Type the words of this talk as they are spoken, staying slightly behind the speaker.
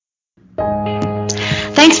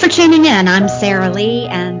Thanks for tuning in. I'm Sarah Lee,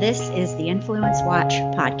 and this is the Influence Watch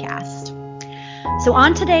podcast. So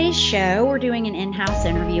on today's show, we're doing an in-house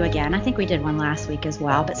interview again. I think we did one last week as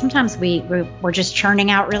well, but sometimes we're just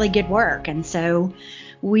churning out really good work, and so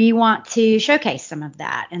we want to showcase some of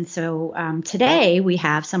that. And so today we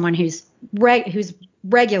have someone who's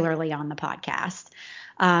regularly on the podcast.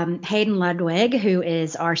 Hayden Ludwig, who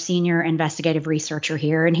is our senior investigative researcher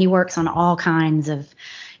here, and he works on all kinds of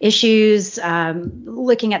issues,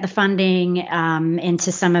 looking at the funding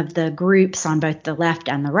into some of the groups on both the left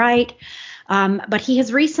and the right. But he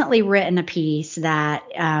has recently written a piece that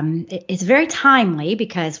is very timely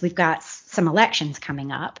because we've got some elections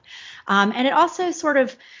coming up. And it also sort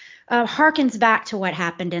of harkens back to what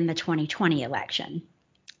happened in the 2020 election.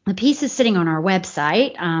 The piece is sitting on our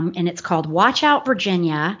website, and it's called Watch Out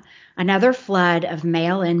Virginia, Another Flood of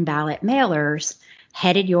Mail-in Ballot Mailers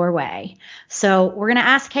Headed Your Way. So we're going to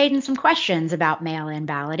ask Hayden some questions about mail-in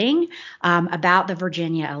balloting, about the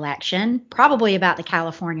Virginia election, probably about the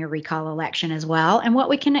California recall election as well, and what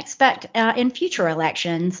we can expect in future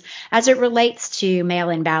elections as it relates to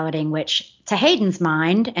mail-in balloting, which to Hayden's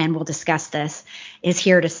mind, and we'll discuss this, is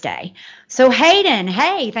here to stay. So Hayden,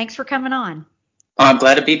 hey, thanks for coming on. I'm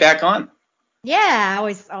glad to be back on. Yeah,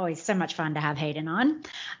 always so much fun to have Hayden on.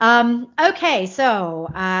 Okay, so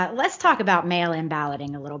let's talk about mail-in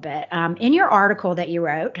balloting a little bit. In your article that you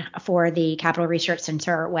wrote for the Capitol Research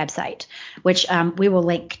Center website, which we will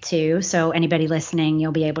link to, so anybody listening,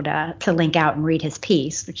 you'll be able to link out and read his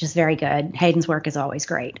piece, which is very good. Hayden's work is always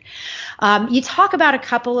great. You talk about a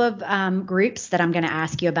couple of groups that I'm going to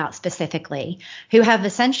ask you about specifically, who have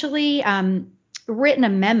essentially written a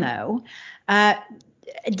memo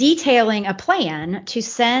detailing a plan to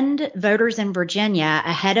send voters in Virginia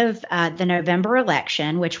ahead of the November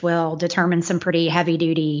election, which will determine some pretty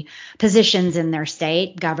heavy-duty positions in their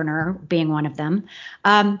state, governor being one of them,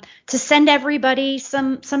 to send everybody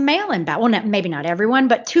some mail-in ballots. Well, maybe not everyone,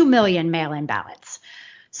 but 2 million mail-in ballots.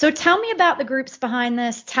 So tell me about the groups behind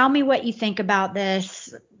this. Tell me what you think about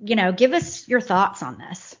this. Give us your thoughts on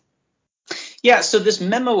this. Yeah, so this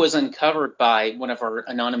memo was uncovered by one of our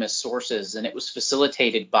anonymous sources, and it was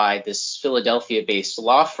facilitated by this Philadelphia-based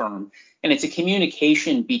law firm. And it's a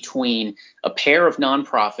communication between a pair of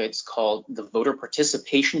nonprofits called the Voter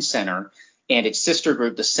Participation Center and its sister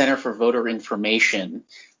group, the Center for Voter Information,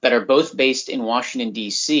 that are both based in Washington,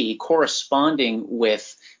 D.C., corresponding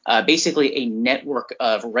with basically a network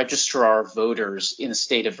of registrar voters in the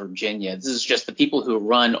state of Virginia. This is just the people who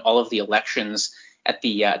run all of the elections at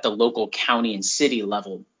the local county and city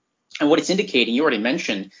level. And what it's indicating, you already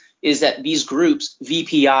mentioned, is that these groups,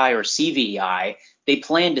 VPI or CVI, they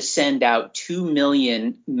plan to send out 2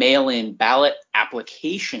 million mail-in ballot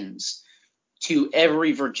applications to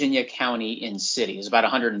every Virginia county and city. There's about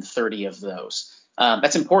 130 of those.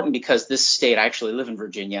 That's important because this state, I actually live in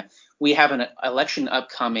Virginia, we have an election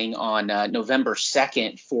upcoming on November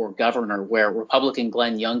 2nd for governor, where Republican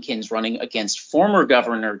Glenn Youngkin's running against former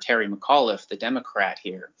Governor Terry McAuliffe, the Democrat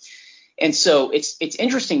here. And so it's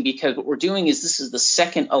interesting because what we're doing is this is the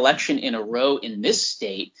second election in a row in this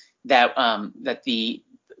state that the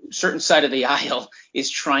certain side of the aisle is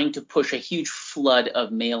trying to push a huge flood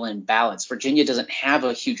of mail-in ballots. Virginia doesn't have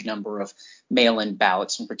a huge number of mail-in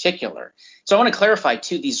ballots in particular. So I want to clarify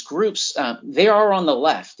too, these groups, they are on the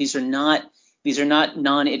left. These are not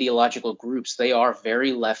non-ideological groups. They are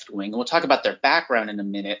very left-wing. And we'll talk about their background in a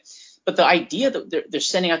minute. But the idea that they're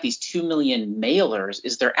sending out these 2 million mailers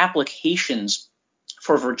is their applications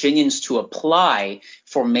for Virginians to apply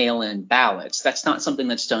for mail-in ballots. That's not something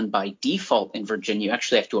that's done by default in Virginia. You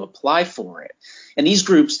actually have to apply for it. And these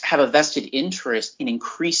groups have a vested interest in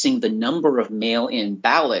increasing the number of mail-in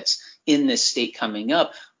ballots in this state coming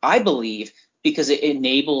up, I believe, because it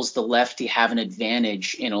enables the left to have an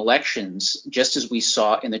advantage in elections, just as we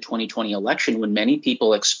saw in the 2020 election when many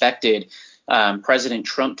people expected President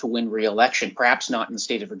Trump to win re-election, perhaps not in the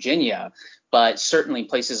state of Virginia, but certainly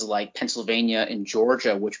places like Pennsylvania and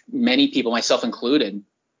Georgia, which many people, myself included,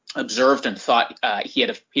 observed and thought he had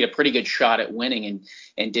a pretty good shot at winning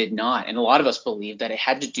and did not. And a lot of us believe that it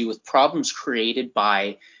had to do with problems created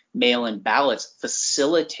by mail-in ballots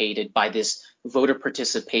facilitated by this voter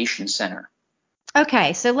participation center.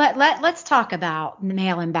 Okay, so let's talk about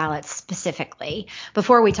mail-in ballots specifically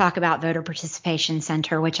before we talk about Voter Participation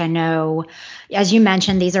Center, which I know, as you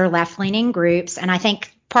mentioned, these are left-leaning groups, and I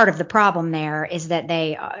think part of the problem there is that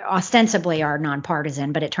they ostensibly are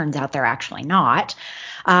nonpartisan, but it turns out they're actually not.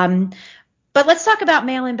 But let's talk about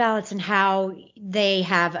mail-in ballots and how they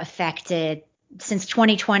have affected, since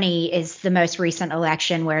 2020 is the most recent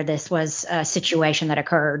election where this was a situation that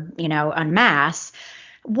occurred, en masse.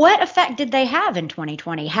 What effect did they have in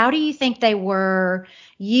 2020? How do you think they were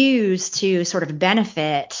used to sort of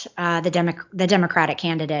benefit the Democratic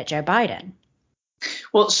candidate, Joe Biden?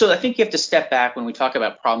 Well, so I think you have to step back when we talk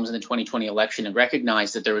about problems in the 2020 election and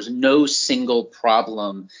recognize that there was no single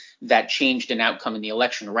problem that changed an outcome in the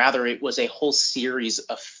election. Rather, it was a whole series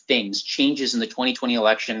of things, changes in the 2020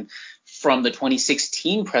 election from the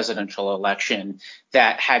 2016 presidential election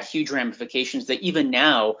that had huge ramifications that even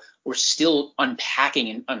now we're still unpacking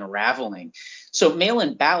and unraveling. So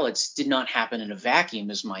mail-in ballots did not happen in a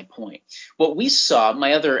vacuum, is my point. What we saw,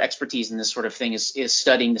 my other expertise in this sort of thing is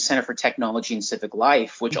studying the Center for Technology and Civic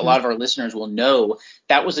Life, which a lot of our listeners will know.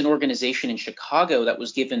 That was an organization in Chicago that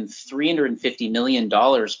was given $350 million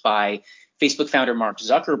by Facebook founder Mark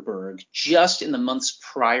Zuckerberg just in the months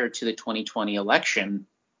prior to the 2020 election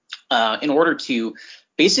in order to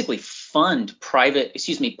basically fund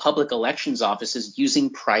public elections offices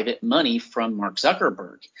using private money from Mark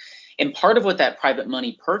Zuckerberg. And part of what that private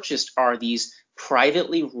money purchased are these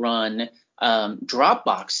privately run drop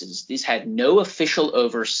boxes. These had no official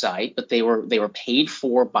oversight, but they were paid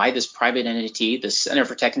for by this private entity, the Center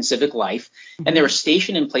for Tech and Civic Life, and they were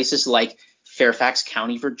stationed in places like Fairfax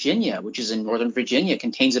County, Virginia, which is in Northern Virginia,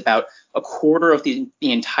 contains about a quarter of the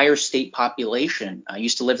entire state population. I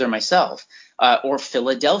used to live there myself, or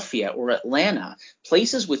Philadelphia or Atlanta,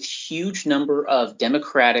 places with huge number of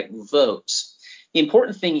Democratic votes. The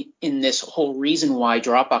important thing in this whole reason why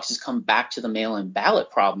drop boxes come back to the mail-in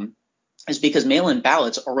ballot problem is because mail-in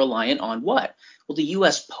ballots are reliant on what? Well, the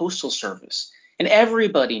U.S. Postal Service. And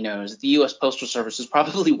everybody knows that the U.S. Postal Service is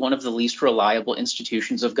probably one of the least reliable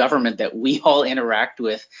institutions of government that we all interact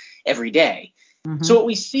with every day. Mm-hmm. So what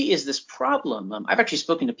we see is this problem. I've actually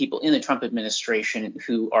spoken to people in the Trump administration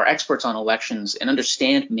who are experts on elections and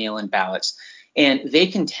understand mail-in ballots. And they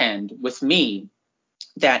contend with me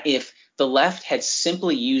that if the left had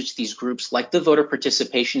simply used these groups like the Voter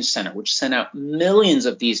Participation Center, which sent out millions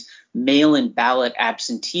of these mail-in ballot,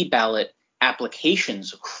 absentee ballot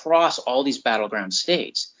applications across all these battleground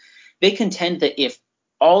states, they contend that if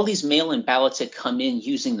all these mail-in ballots had come in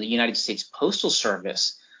using the United States Postal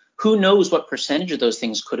Service, who knows what percentage of those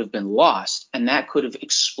things could have been lost, and that could have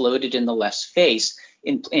exploded in the left's face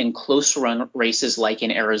in close run races like in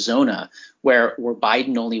Arizona, where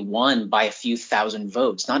Biden only won by a few thousand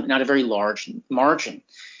votes, not a very large margin.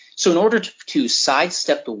 So in order to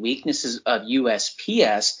sidestep the weaknesses of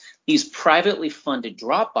USPS, these privately funded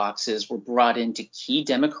drop boxes were brought into key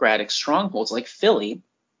Democratic strongholds like Philly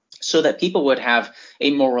so that people would have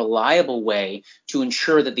a more reliable way to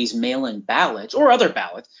ensure that these mail-in ballots or other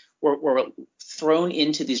ballots were thrown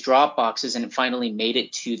into these drop boxes and it finally made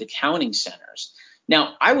it to the counting centers.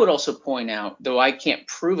 Now, I would also point out, though I can't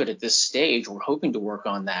prove it at this stage, we're hoping to work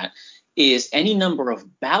on that, is any number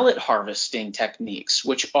of ballot harvesting techniques,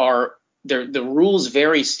 which are, the rules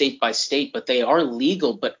vary state by state, but they are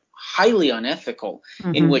legal but highly unethical,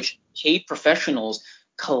 in which paid professionals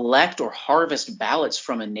collect or harvest ballots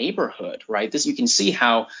from a neighborhood, right? This, you can see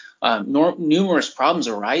how numerous problems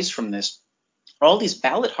arise from this. All these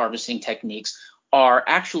ballot harvesting techniques are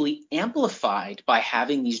actually amplified by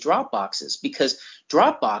having these drop boxes, because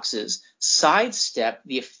drop boxes sidestep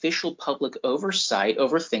the official public oversight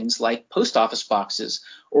over things like post office boxes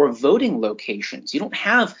or voting locations. You don't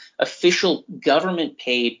have official government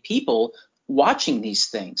paid people watching these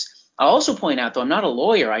things. I'll also point out, though I'm not a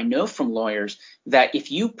lawyer, I know from lawyers that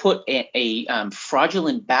if you put a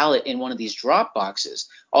fraudulent ballot in one of these drop boxes,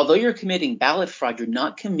 although you're committing ballot fraud, you're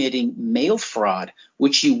not committing mail fraud,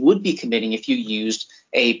 which you would be committing if you used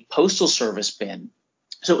a postal service bin.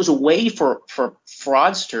 So it was a way for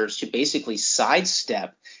fraudsters to basically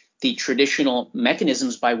sidestep the traditional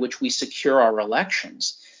mechanisms by which we secure our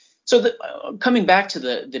elections. So coming back to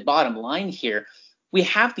the bottom line here, we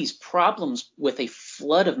have these problems with a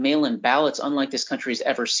flood of mail-in ballots unlike this country has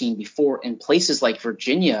ever seen before in places like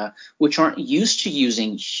Virginia, which aren't used to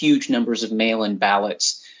using huge numbers of mail-in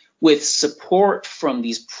ballots. With support from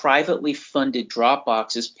these privately funded drop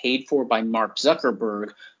boxes paid for by Mark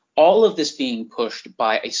Zuckerberg, all of this being pushed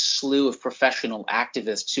by a slew of professional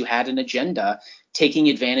activists who had an agenda taking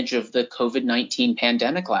advantage of the COVID-19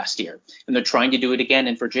 pandemic last year. And they're trying to do it again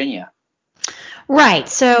in Virginia. Right.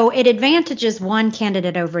 So it advantages one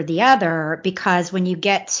candidate over the other because when you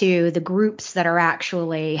get to the groups that are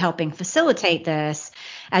actually helping facilitate this,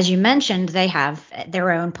 as you mentioned, they have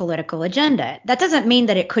their own political agenda. That doesn't mean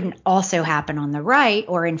that it couldn't also happen on the right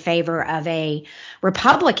or in favor of a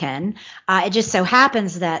Republican. It just so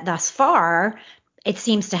happens that thus far, it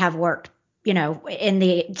seems to have worked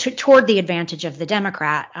toward the advantage of the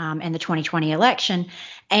Democrat in the 2020 election.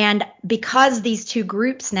 And because these two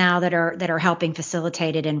groups now that are helping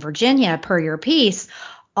facilitate it in Virginia, per your piece,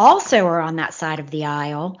 also are on that side of the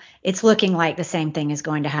aisle, it's looking like the same thing is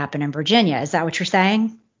going to happen in Virginia. Is that what you're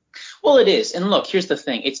saying? Well, it is. And look, here's the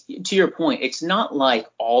thing. It's to your point, it's not like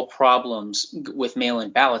all problems with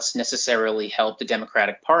mail-in ballots necessarily help the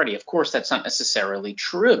Democratic Party. Of course, that's not necessarily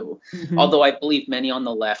true. Mm-hmm. Although I believe many on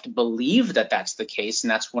the left believe that that's the case,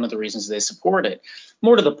 and that's one of the reasons they support it.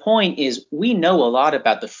 More to the point is we know a lot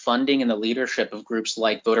about the funding and the leadership of groups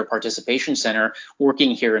like Voter Participation Center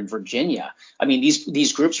working here in Virginia. I mean,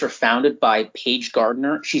 these groups were founded by Paige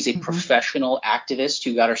Gardner. She's a professional activist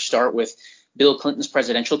who got her start with Bill Clinton's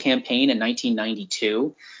presidential campaign in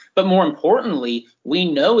 1992. But more importantly,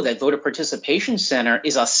 we know that Voter Participation Center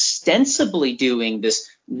is ostensibly doing this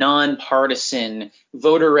nonpartisan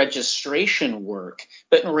voter registration work.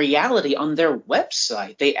 But in reality, on their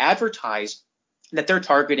website, they advertise that they're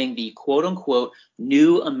targeting the quote unquote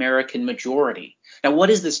new American majority. Now, what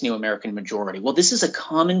is this new American majority? Well, this is a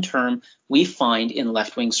common term we find in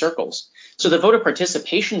left-wing circles. So the Voter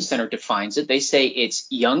Participation Center defines it. They say it's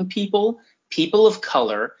young people, people of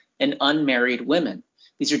color, and unmarried women.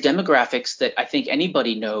 These are demographics that I think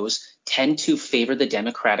anybody knows tend to favor the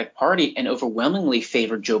Democratic Party and overwhelmingly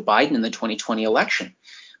favor Joe Biden in the 2020 election.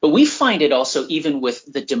 But we find it also even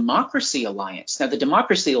with the Democracy Alliance. Now, the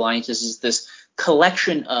Democracy Alliance is this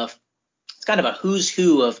collection of, it's kind of a who's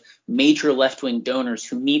who of major left-wing donors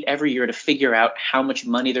who meet every year to figure out how much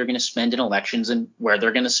money they're going to spend in elections and where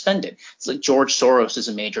they're going to spend it. It's like George Soros is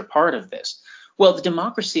a major part of this. Well, the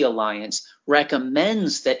Democracy Alliance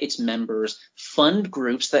recommends that its members fund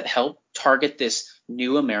groups that help target this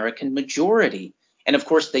new American majority. And of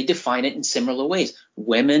course, they define it in similar ways.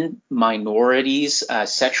 Women, minorities,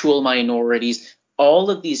 sexual minorities, all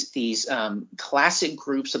of these classic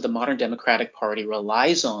groups that the modern Democratic Party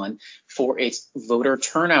relies on for its voter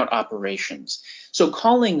turnout operations. So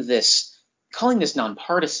calling this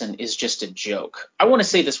nonpartisan is just a joke. I want to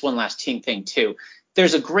say this one last thing too.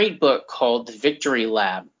 There's a great book called The Victory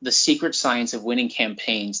Lab, The Secret Science of Winning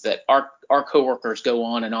Campaigns, that our coworkers go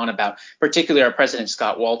on and on about, particularly our president,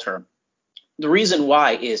 Scott Walter. The reason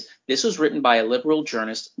why is this was written by a liberal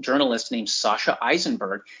journalist named Sasha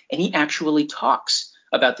Eisenberg, and he actually talks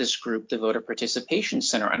about this group, the Voter Participation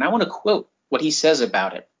Center. And I want to quote what he says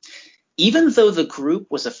about it. Even though the group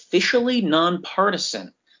was officially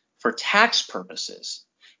nonpartisan for tax purposes,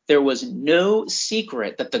 there was no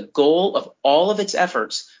secret that the goal of all of its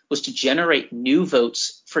efforts was to generate new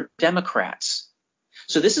votes for Democrats.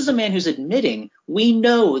 So this is a man who's admitting we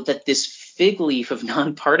know that this fig leaf of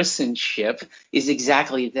nonpartisanship is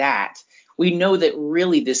exactly that. We know that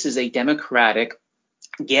really this is a Democratic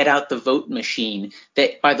get out the vote machine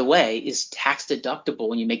that, by the way, is tax deductible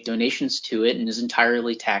when you make donations to it and is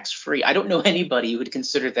entirely tax free. I don't know anybody who would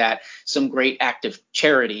consider that some great act of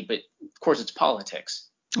charity, but of course it's politics.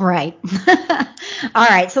 Right. All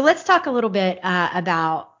right. So let's talk a little bit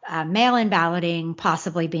about mail-in balloting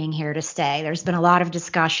possibly being here to stay. There's been a lot of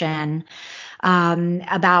discussion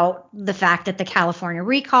about the fact that the California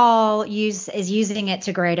recall is using it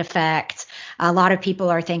to great effect. A lot of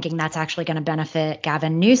people are thinking that's actually going to benefit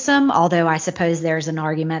Gavin Newsom, although I suppose there's an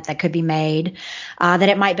argument that could be made that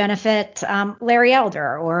it might benefit Larry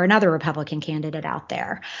Elder or another Republican candidate out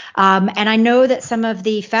there. And I know that some of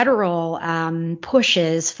the federal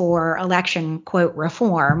pushes for election, quote,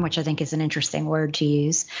 reform, which I think is an interesting word to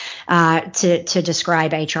use to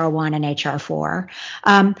describe H.R. 1 and H.R. 4,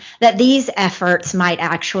 that these efforts might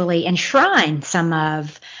actually enshrine some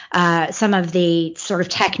of the sort of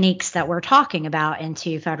techniques that we're talking about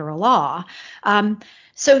into federal law.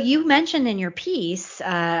 So you mentioned in your piece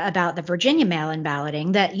about the Virginia mail-in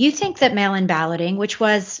balloting that you think that mail-in balloting, which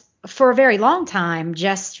was for a very long time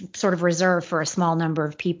just sort of reserved for a small number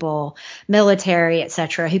of people, military, et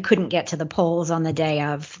cetera, who couldn't get to the polls on the day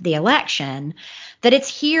of the election, that it's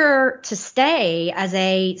here to stay as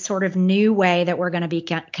a sort of new way that we're going to be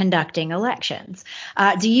conducting elections.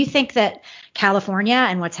 Do you think that California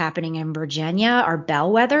and what's happening in Virginia are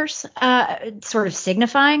bellwethers, sort of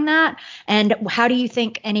signifying that? And how do you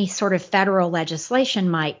think any sort of federal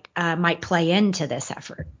legislation might play into this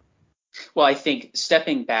effort? Well, I think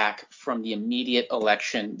stepping back from the immediate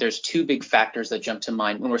election, there's two big factors that jump to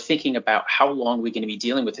mind when we're thinking about how long we're going to be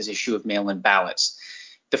dealing with this issue of mail-in ballots.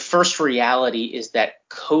 The first reality is that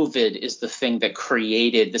COVID is the thing that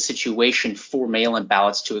created the situation for mail-in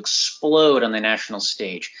ballots to explode on the national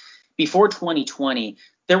stage. Before 2020,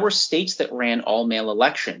 there were states that ran all-mail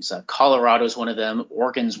elections. Colorado's one of them,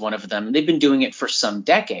 Oregon's one of them. They've been doing it for some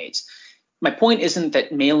decades. My point isn't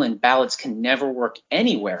that mail-in ballots can never work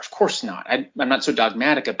anywhere. Of course not. I'm not so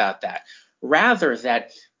dogmatic about that. Rather,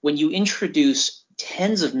 that when you introduce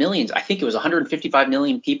tens of millions, I think it was 155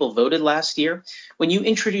 million people voted last year. When you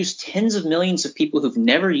introduce tens of millions of people who've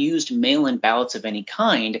never used mail-in ballots of any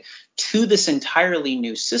kind to this entirely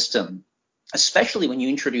new system, especially when you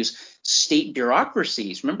introduce state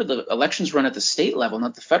bureaucracies, remember the elections run at the state level,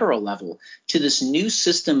 not the federal level, to this new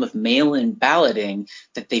system of mail-in balloting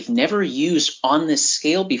that they've never used on this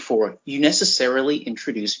scale before, you necessarily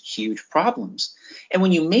introduce huge problems. And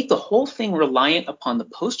when you make the whole thing reliant upon the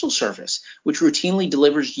Postal Service, which routinely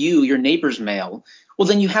delivers you your neighbor's mail, well,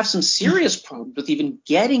 then you have some serious problems with even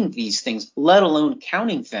getting these things, let alone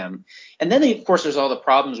counting them. And then, of course, there's all the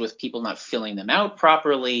problems with people not filling them out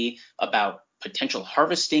properly, about potential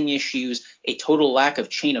harvesting issues, a total lack of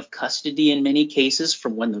chain of custody in many cases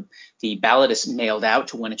from when the ballot is mailed out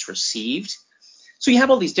to when it's received. So you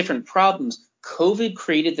have all these different problems. COVID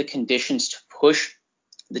created the conditions to push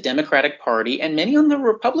the Democratic Party and many on the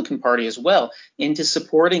Republican Party as well into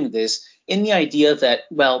supporting this in the idea that,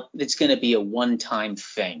 well, it's going to be a one-time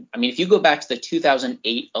thing. I mean, if you go back to the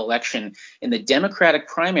 2008 election in the Democratic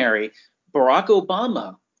primary, Barack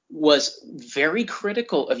Obama was very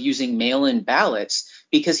critical of using mail-in ballots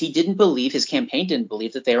because his campaign didn't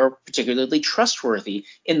believe that they were particularly trustworthy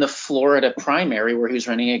in the Florida primary where he was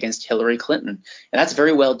running against Hillary Clinton. And that's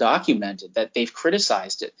very well documented that they've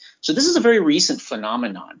criticized it. So this is a very recent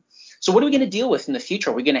phenomenon. So what are we going to deal with in the future?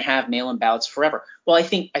 Are we going to have mail-in ballots forever? Well, I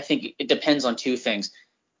think it depends on two things.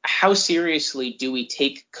 How seriously do we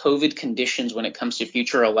take COVID conditions when it comes to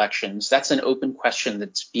future elections? That's an open question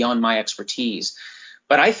that's beyond my expertise.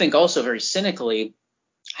 But I think also very cynically,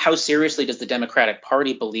 how seriously does the Democratic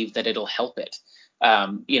Party believe that it'll help it?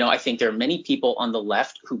 I think there are many people on the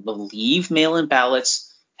left who believe mail-in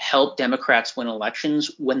ballots help Democrats win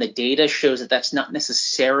elections when the data shows that that's not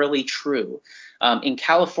necessarily true. In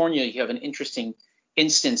California, you have an interesting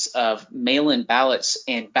instance of mail-in ballots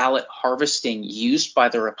and ballot harvesting used by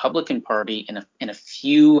the Republican Party in a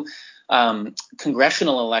few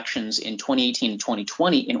congressional elections in 2018 and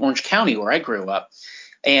 2020 in Orange County, where I grew up.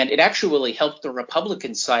 And it actually helped the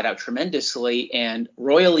Republican side out tremendously and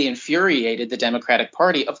royally infuriated the Democratic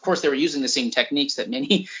Party. Of course, they were using the same techniques that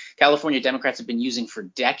many California Democrats have been using for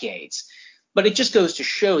decades. But it just goes to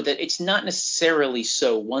show that it's not necessarily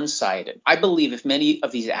so one-sided. I believe if many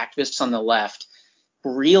of these activists on the left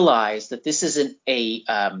realize that this isn't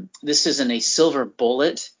a silver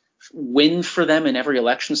bullet win for them in every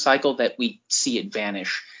election cycle, that we see it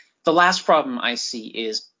vanish. The last problem I see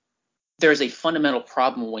is there's a fundamental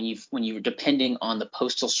problem when you're depending on the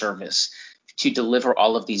Postal Service to deliver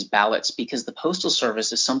all of these ballots, because the Postal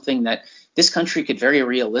Service is something that this country could very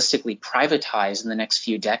realistically privatize in the next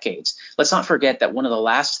few decades. Let's not forget that one of the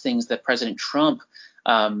last things that President Trump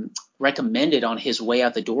recommended on his way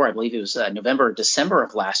out the door, I believe it was November or December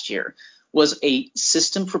of last year, was a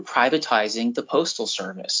system for privatizing the Postal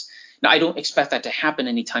Service. Now, I don't expect that to happen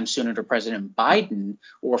anytime soon under President Biden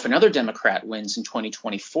or if another Democrat wins in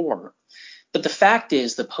 2024. But the fact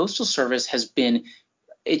is the Postal Service has been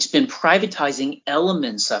privatizing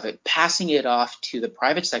elements of it, passing it off to the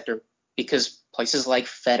private sector because places like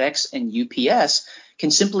FedEx and UPS can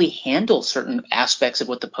simply handle certain aspects of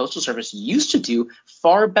what the Postal Service used to do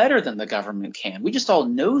far better than the government can. We just all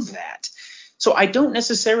know that. So I don't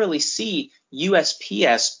necessarily see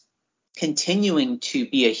USPS continuing to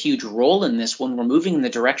be a huge role in this when we're moving in the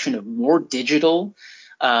direction of more digital,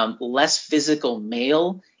 less physical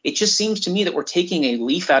mail. It just seems to me that we're taking a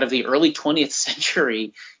leaf out of the early 20th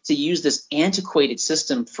century to use this antiquated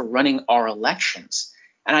system for running our elections.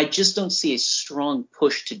 And I just don't see a strong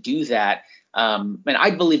push to do that. And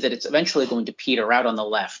I believe that it's eventually going to peter out on the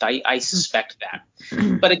left. I suspect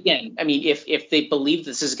that. But again, I mean, if they believe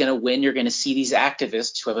this is going to win, you're going to see these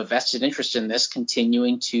activists who have a vested interest in this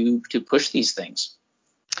continuing to push these things.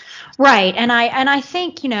 Right. And I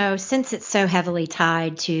think, since it's so heavily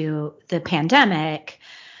tied to the pandemic,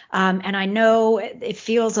 and I know it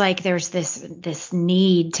feels like there's this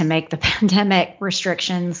need to make the pandemic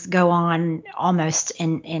restrictions go on almost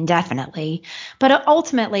indefinitely. But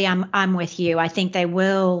ultimately, I'm with you. I think they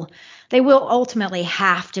will ultimately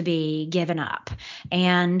have to be given up.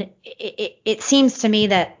 And it seems to me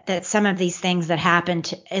that some of these things that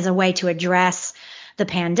happened as a way to address the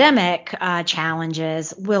pandemic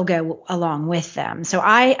challenges will go along with them. So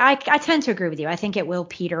I tend to agree with you. I think it will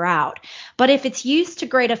peter out. But if it's used to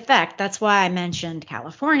great effect, that's why I mentioned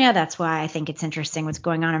California. That's why I think it's interesting what's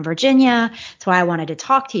going on in Virginia. That's why I wanted to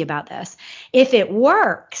talk to you about this. If it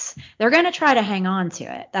works, they're going to try to hang on to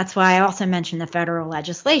it. That's why I also mentioned the federal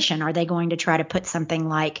legislation. Are they going to try to put something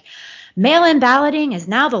like mail-in balloting is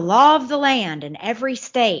now the law of the land, and every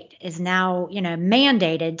state is now,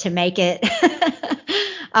 mandated to make it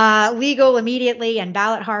legal immediately, and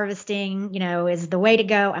ballot harvesting, is the way to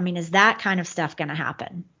go. I mean, is that kind of stuff going to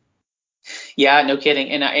happen? Yeah, no kidding.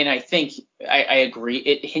 And I think I agree.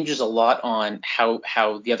 It hinges a lot on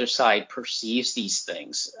how the other side perceives these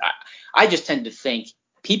things. I just tend to think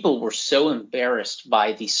people were so embarrassed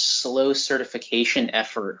by the slow certification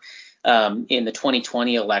effort in the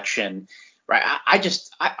 2020 election. Right.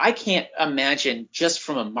 I can't imagine, just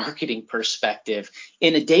from a marketing perspective,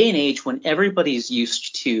 in a day and age when everybody's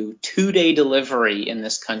used to 2-day delivery in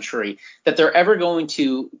this country, that they're ever going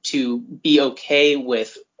to be okay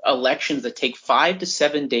with elections that take 5 to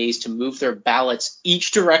 7 days to move their ballots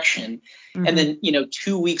each direction, and then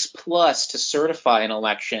 2 weeks plus to certify an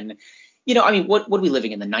election. I mean, what are we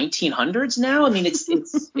living in, the 1900s now? I mean,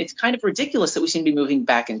 it's kind of ridiculous that we seem to be moving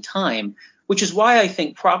back in time, which is why I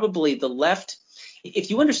think probably the left, if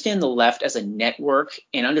you understand the left as a network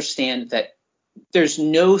and understand that there's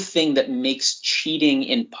no thing that makes cheating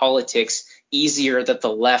in politics easier that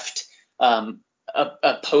the left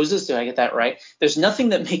opposes. Do I get that right? There's nothing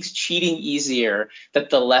that makes cheating easier that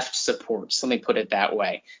the left supports. Let me put it that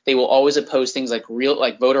way. They will always oppose things like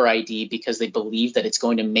voter ID because they believe that it's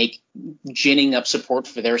going to make ginning up support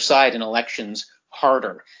for their side in elections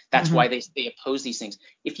harder. That's why they oppose these things.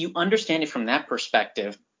 If you understand it from that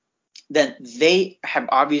perspective, then they have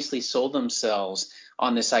obviously sold themselves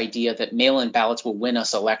on this idea that mail-in ballots will win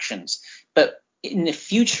us elections. But in the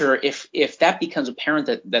future, if that becomes apparent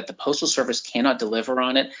that the Postal Service cannot deliver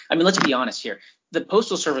on it, I mean, let's be honest here. The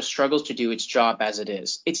Postal Service struggles to do its job as it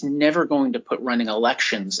is. It's never going to put running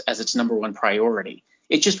elections as its number one priority.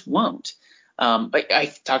 It just won't.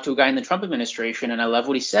 I talked to a guy in the Trump administration, and I love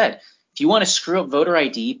what he said. If you want to screw up voter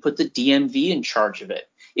ID, put the DMV in charge of it.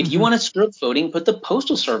 If you want to screw up voting, put the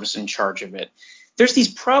Postal Service in charge of it. There's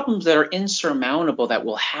these problems that are insurmountable that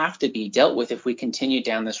will have to be dealt with if we continue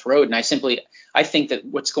down this road. And I think that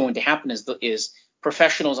what's going to happen is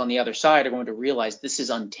professionals on the other side are going to realize this is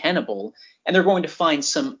untenable, and they're going to find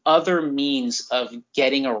some other means of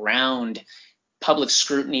getting around public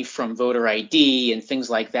scrutiny from voter ID and things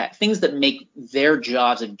like that, things that make their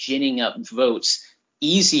jobs of ginning up votes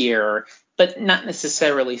easier, but not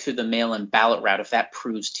necessarily through the mail-in ballot route if that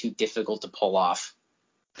proves too difficult to pull off.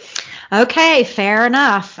 Okay, fair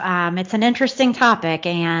enough. It's an interesting topic,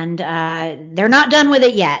 and they're not done with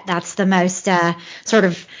it yet. That's the most I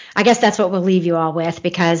guess that's what we'll leave you all with,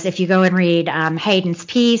 because if you go and read Hayden's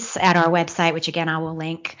piece at our website, which again I will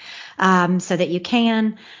link so that you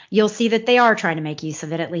can, you'll see that they are trying to make use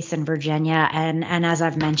of it, at least in Virginia, and as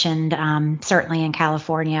I've mentioned, certainly in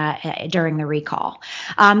California during the recall.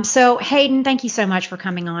 So Hayden, thank you so much for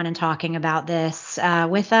coming on and talking about this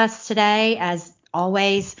with us today. As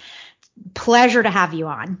always, pleasure to have you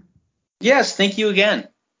on. Yes, thank you again.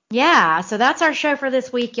 Yeah, so that's our show for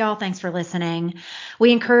this week, y'all. Thanks for listening.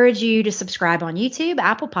 We encourage you to subscribe on YouTube,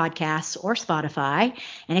 Apple Podcasts, or Spotify.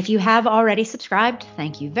 And if you have already subscribed,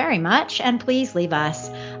 thank you very much. And please leave us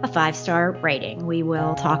a 5-star rating. We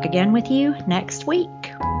will talk again with you next week.